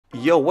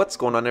Yo, what's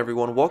going on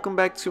everyone? Welcome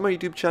back to my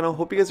YouTube channel.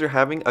 Hope you guys are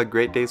having a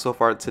great day so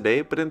far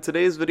today. But in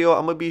today's video,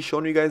 I'm going to be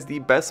showing you guys the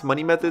best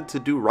money method to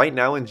do right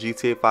now in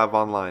GTA 5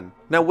 Online.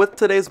 Now with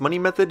today's money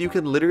method, you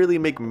can literally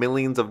make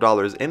millions of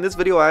dollars. In this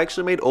video, I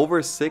actually made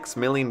over $6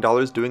 million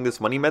doing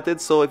this money method.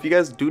 So if you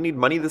guys do need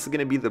money, this is going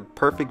to be the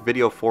perfect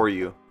video for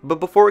you. But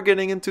before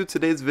getting into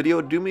today's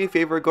video, do me a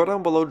favor, go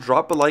down below,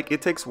 drop a like.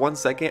 It takes 1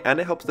 second and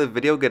it helps the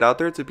video get out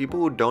there to people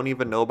who don't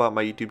even know about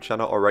my YouTube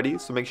channel already.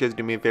 So make sure you guys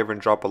do me a favor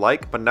and drop a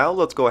like. But now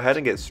let's go ahead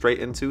and get straight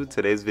into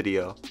today's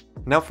video.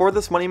 Now for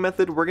this money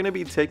method, we're going to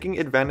be taking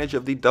advantage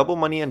of the double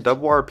money and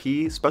double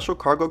RP special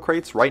cargo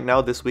crates right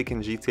now this week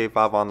in GTA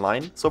 5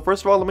 Online. So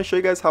first of all, let me show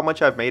you guys how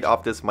much I've made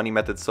off this money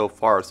method so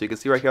far. So you can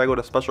see right here, I go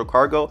to special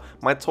cargo.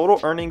 My total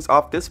earnings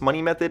off this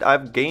money method,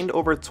 I've gained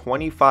over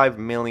 $25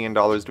 million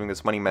doing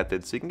this money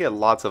method. So you can get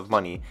lots of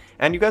money.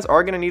 And you guys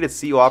are going to need a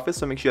CO office,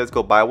 so make sure you guys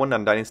go buy one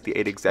on Dynasty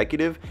 8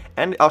 Executive.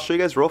 And I'll show you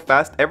guys real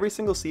fast, every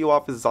single CO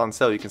office is on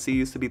sale. You can see it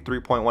used to be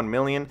 3.1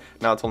 million,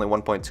 now it's only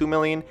 1.2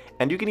 million.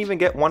 And you can even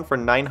get one for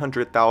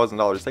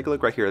 $900,000. Take a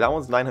look right here, that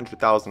one's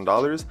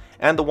 $900,000.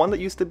 And the one that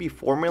used to be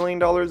 $4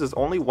 million is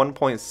only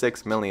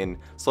 1.6 million.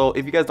 So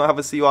if you guys don't have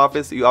a CO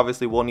office, you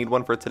obviously will need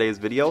one for today's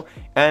video.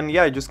 And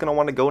yeah, you're just going to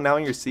want to go now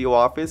in your CO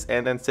office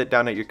and then sit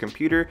down at your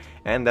computer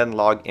and then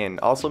log in.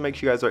 Also make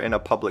sure you guys are in a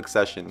public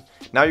session.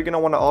 Now you're going to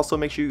want to also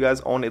make sure you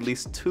guys own at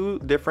least 2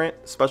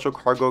 different special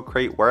cargo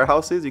crate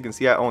warehouses. You can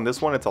see I own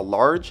this one, it's a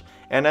large,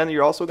 and then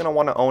you're also going to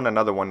want to own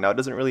another one. Now it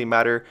doesn't really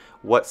matter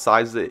what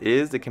size it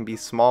is, it can be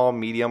small,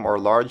 medium, or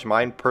large.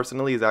 Mine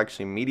personally is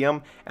actually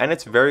medium, and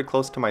it's very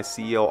close to my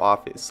CEO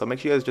office. So make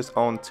sure you guys just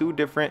own 2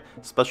 different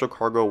special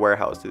cargo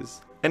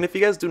warehouses. And if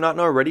you guys do not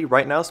know already,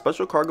 right now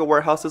special cargo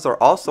warehouses are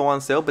also on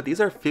sale, but these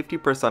are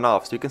 50%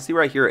 off. So you can see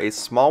right here, a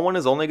small one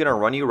is only going to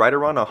run you right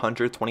around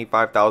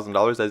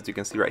 $125,000, as you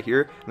can see right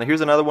here. Now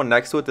here's another one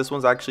next to it. This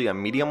one's actually a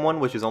medium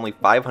one, which is only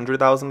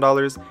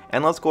 $500,000.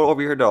 And let's go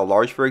over here to a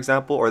large, for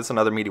example, or this is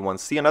another medium one.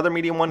 See, another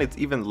medium one, it's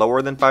even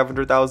lower than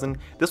 $500,000.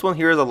 This one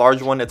here is a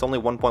large one. It's only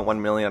 1.1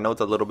 million. I know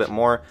it's a little bit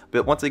more,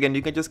 but once again,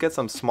 you can just get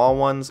some small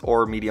ones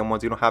or medium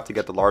ones. You don't have to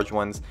get the large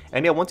ones.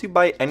 And yeah, once you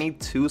buy any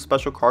 2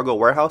 special cargo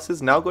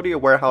warehouses, now go to your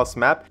warehouse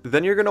map.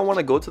 Then you're going to want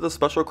to go to the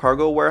special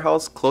cargo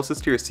warehouse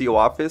closest to your CO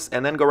office,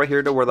 and then go right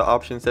here to where the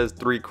option says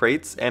 3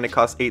 crates, and it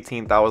costs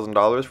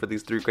 $18,000 for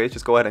these 3 crates.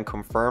 Just go ahead and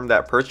confirm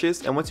that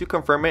purchase, and once you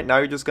confirm it, now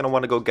you're just going to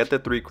want to go get the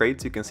 3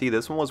 crates. You can see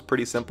this one was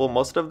pretty simple.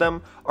 Most of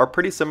them are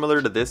pretty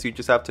similar to this. You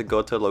just have to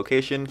go to a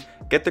location,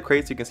 get the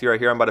crates. You can see right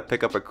here I'm about to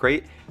pick up a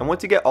crate, and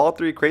once you get all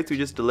 3 crates, you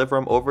just deliver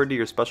them over to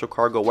your special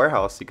cargo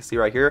warehouse. You can see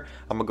right here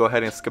I'm gonna go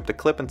ahead and skip the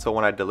clip until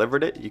when I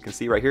delivered it. You can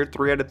see right here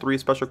 3 out of 3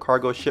 special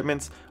cargo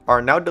shipments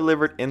are now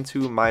delivered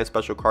into my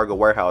special cargo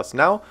warehouse.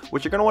 Now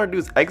what you're going to want to do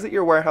is exit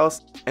your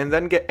warehouse and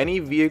then get any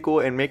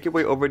vehicle and make your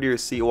way over to your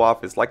CO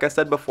office. Like I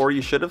said before,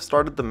 you should have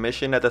started the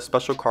mission at the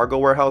special cargo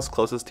warehouse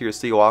closest to your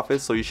CO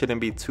office, so you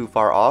shouldn't be too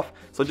far off.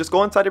 So just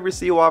go inside of your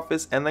CO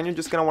office, and then you're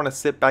just going to want to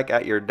sit back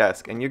at your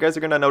desk. And you guys are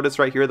going to notice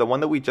right here, the one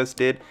that we just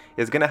did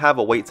is going to have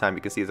a wait time.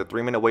 You can see it's a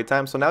 3-minute wait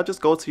time. So now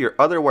just go to your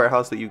other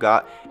warehouse that you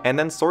got and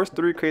then source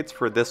 3 crates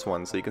for this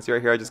one. So you can see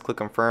right here I just click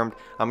confirmed.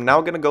 I'm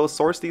now going to go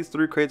source these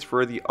 3 crates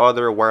for the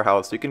other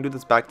warehouse. So you can do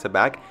this back to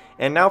back.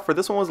 And now for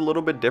this one was a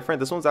little bit different.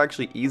 This one's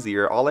actually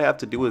easier. All I have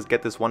to do is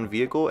get this 1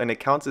 vehicle, and it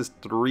counts as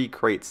 3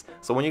 crates.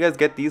 So when you guys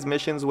get these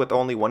missions with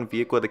only 1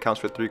 vehicle that counts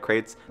for 3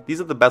 crates, these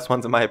are the best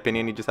ones in my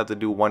opinion. You just have to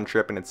do 1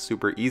 trip and it's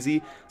super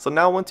easy. So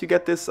now once you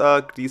get this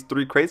these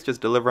 3 crates, just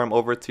deliver them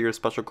over to your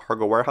special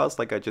cargo warehouse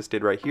like I just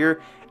did right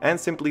here, and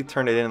simply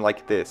turn it in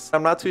like this.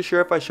 I'm not too sure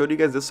if I showed you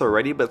guys this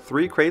already, but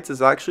 3 crates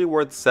is actually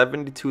worth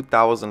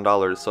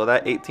 $72,000. So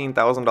that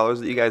 $18,000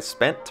 that you guys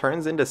spent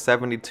turns into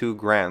 72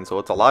 grand. So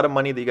it's a lot of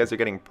money that you guys are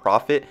getting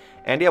profit.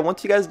 And yeah,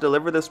 once you guys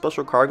deliver this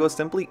special cargo,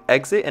 simply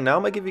exit. And now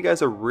I'm gonna give you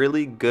guys a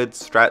really good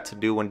strat to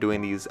do when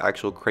doing these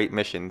actual crate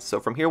missions. So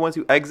from here, once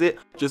you exit,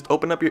 just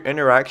open up your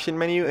interaction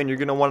menu, and you're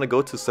gonna want to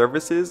go to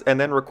services and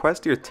then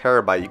request your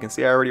terabyte. You can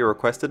see I already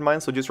requested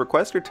mine, so just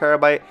request your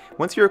terabyte.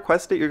 Once you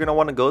request it, you're gonna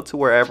want to go to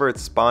wherever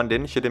it's spawned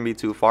in, shouldn't be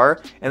too far,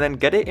 and then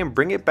get it and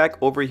bring it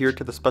back over here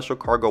to the special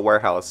cargo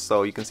warehouse.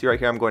 So you can see right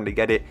here I'm going to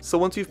get it. So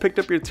once you've picked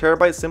up your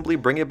terabyte, simply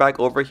bring it back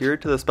over here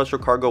to the special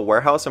cargo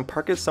warehouse and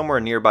park it somewhere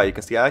nearby. You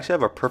can see I actually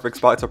have a perfect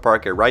spot to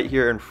park it right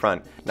here in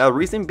front. Now the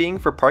reason being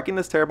for parking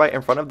this terabyte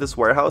in front of this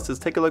warehouse is,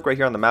 take a look right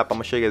here on the map. I'm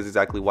gonna show you guys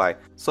exactly why.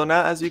 So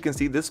now as you can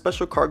see, this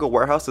special cargo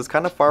warehouse is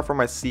kind of far from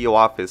my CO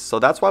office, so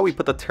that's why we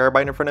put the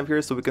terabyte in front of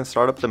here, so we can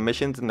start up the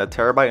missions in the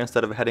terabyte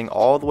instead of heading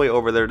all the way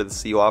over there to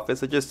the CO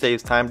office. It just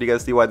saves time. Do you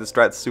guys see why this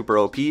strat's super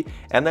OP?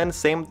 And then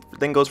same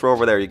thing goes for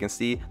over there. You can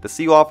see the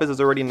CO office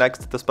is already next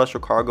to the special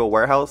cargo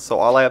warehouse, so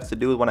all I have to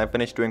do when I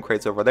finish doing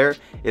crates over there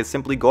is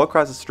simply go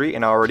across the street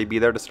and I'll already be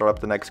there to start up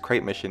the next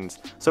crate missions.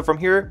 So from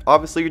here,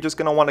 obviously you're just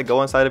going to want to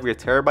go inside of your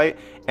terabyte,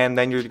 and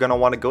then you're going to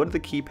want to go to the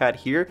keypad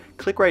here,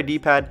 click right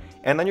D-pad,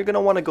 and then you're going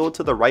to want to go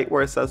to the right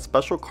where it says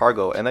special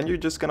cargo, and then you're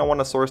just going to want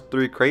to source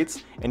 3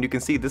 crates. And you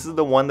can see this is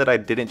the one that I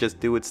didn't just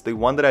do, it's the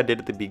one that I did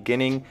at the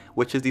beginning,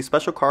 which is the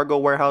special cargo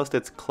warehouse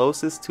that's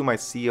closest to my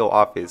CO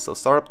office. So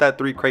start up that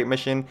 3 crate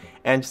mission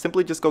and just simply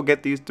simply just go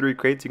get these 3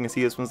 crates. You can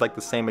see this one's like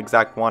the same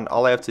exact one.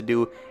 All I have to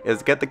do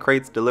is get the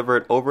crates, deliver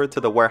it over to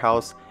the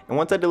warehouse, and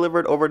once I deliver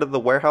it over to the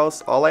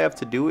warehouse, all I have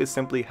to do is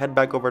simply head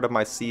back over to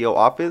my CEO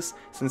office.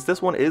 Since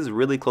this one is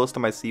really close to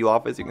my CEO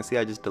office, you can see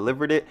I just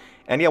delivered it.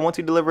 And yeah, once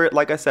you deliver it,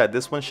 like I said,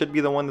 this one should be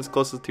the one that's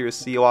closest to your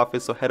CEO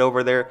office, so head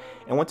over there.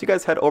 And once you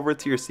guys head over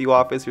to your CEO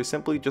office, you're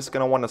simply just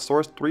going to want to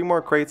source 3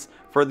 more crates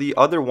for the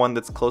other one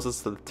that's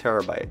closest to the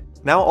terabyte.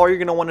 Now all you're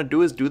going to want to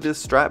do is do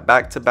this strat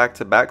back to back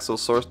to back, so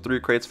source 3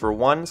 crates for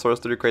one, source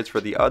 3 crates for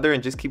the other,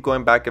 and just keep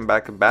going back and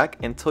back and back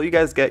until you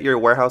guys get your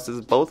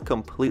warehouses both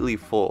completely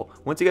full.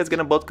 Once you guys get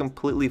them both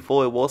completely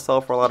full, it will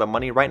sell for a lot of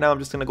money. Right now I'm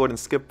just going to go ahead and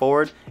skip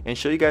forward and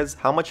show you guys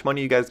how much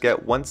money you guys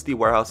get once the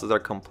warehouses are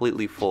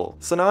completely full.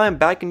 So now I'm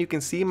back and you can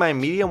see my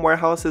medium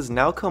warehouse is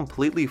now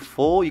completely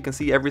full. You can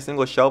see every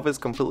single shelf is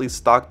completely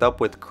stocked up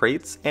with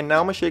crates, and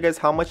now I'm going to show you guys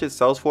how much it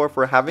sells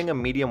for having a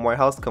medium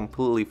warehouse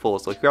completely full.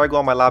 So here I go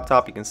on my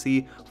laptop, you can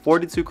see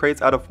 42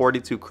 crates out of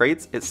 42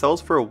 crates. It sells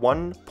for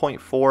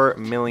 $1.4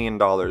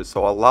 million,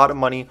 so a lot of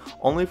money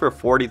only for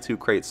 42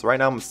 crates. So right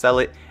now I'm gonna sell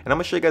it, and I'm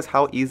gonna show you guys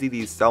how easy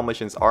these sell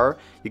missions are.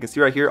 You can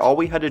see right here, all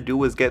we had to do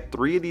was get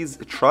 3 of these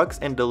trucks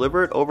and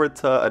deliver it over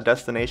to a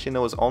destination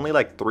that was only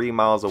like 3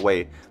 miles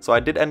away. So I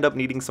did end up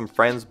needing some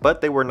friends,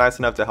 but they were nice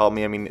enough to help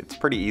me. I mean, it's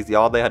pretty easy.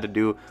 All they had to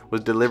do was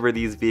deliver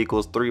these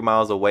vehicles 3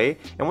 miles away,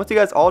 and once you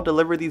guys all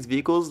deliver these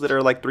vehicles that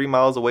are like 3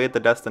 miles away at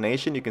the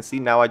destination, you can see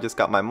now I just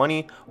got my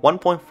money,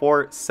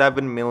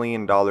 $1.47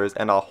 million,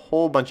 and a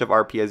whole bunch of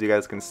RP, as you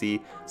guys can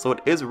see. So it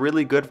is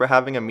really good for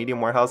having a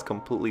medium warehouse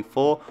completely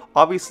full.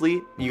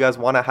 Obviously you guys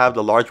want to have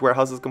the large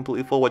warehouses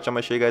completely full, which I'm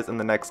going to show you guys in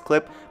the next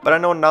clip, but I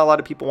know not a lot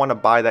of people want to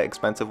buy that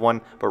expensive one.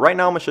 But right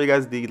now I'm going to show you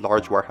guys the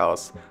large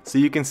warehouse. So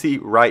you can see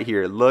right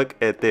here, look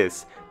at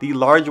this. The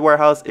large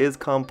warehouse is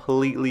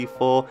completely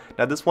full.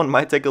 Now this one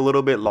might take a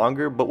little bit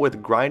longer, but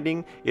with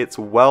grinding, it's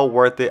well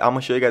worth it. I'm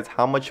gonna show you guys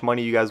how much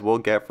money you guys will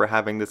get for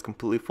having this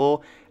completely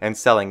full and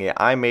selling it.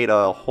 I made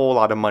a whole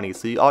lot of money.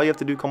 So all you have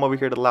to do, come over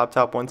here to the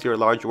laptop once your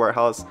large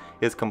warehouse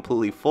is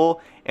completely full,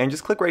 and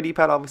just click right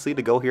D-pad obviously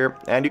to go here,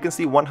 and you can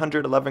see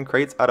 111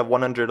 crates out of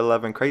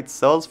 111 crates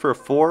sells for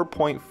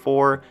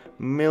 $4.4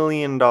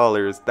 million.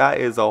 That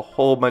is a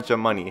whole bunch of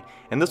money,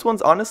 and this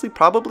one's honestly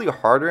probably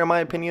harder in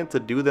my opinion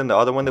to do than the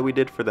other one that we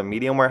did for the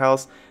medium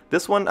warehouse.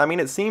 This one, I mean,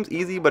 it seems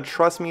easy, but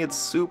trust me, it's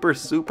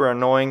super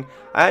annoying.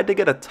 I had to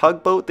get a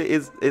tugboat that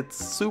it's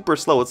super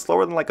slow. It's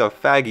slower than like a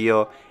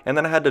Faggio, and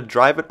then I had to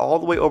drive it all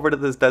the way over to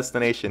this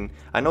destination.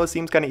 I know it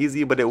seems kind of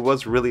easy, but it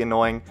was really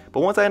annoying.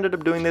 But once I ended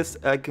up doing this,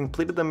 I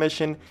completed the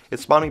mission. It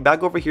spawned me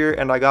back over here,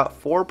 and I got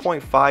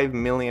 $4.5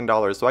 million.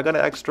 So I got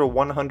an extra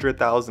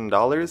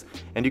 $100,000,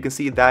 and you can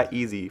see that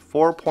easy.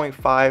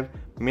 $4.5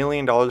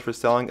 million for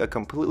selling a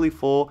completely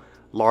full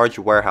large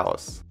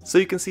warehouse. So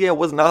you can see I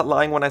was not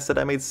lying when I said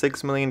I made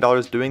 $6 million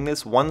doing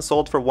this. One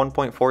sold for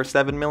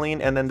 $1.47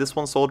 million, and then this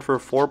one sold for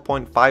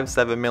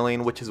 $4.57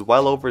 million, which is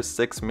well over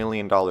 $6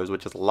 million,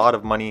 which is a lot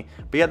of money.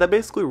 But yeah, that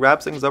basically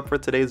wraps things up for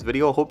today's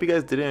video. Hope you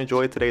guys did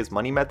enjoy today's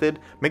money method.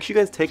 Make sure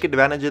you guys take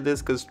advantage of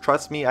this, because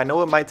trust me, I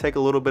know it might take a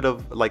little bit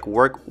of like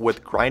work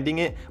with grinding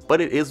it,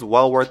 but it is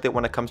well worth it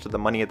when it comes to the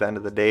money at the end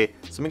of the day.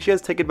 So make sure you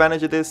guys take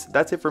advantage of this.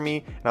 That's it for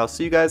me, and I'll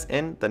see you guys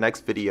in the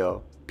next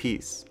video.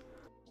 Peace.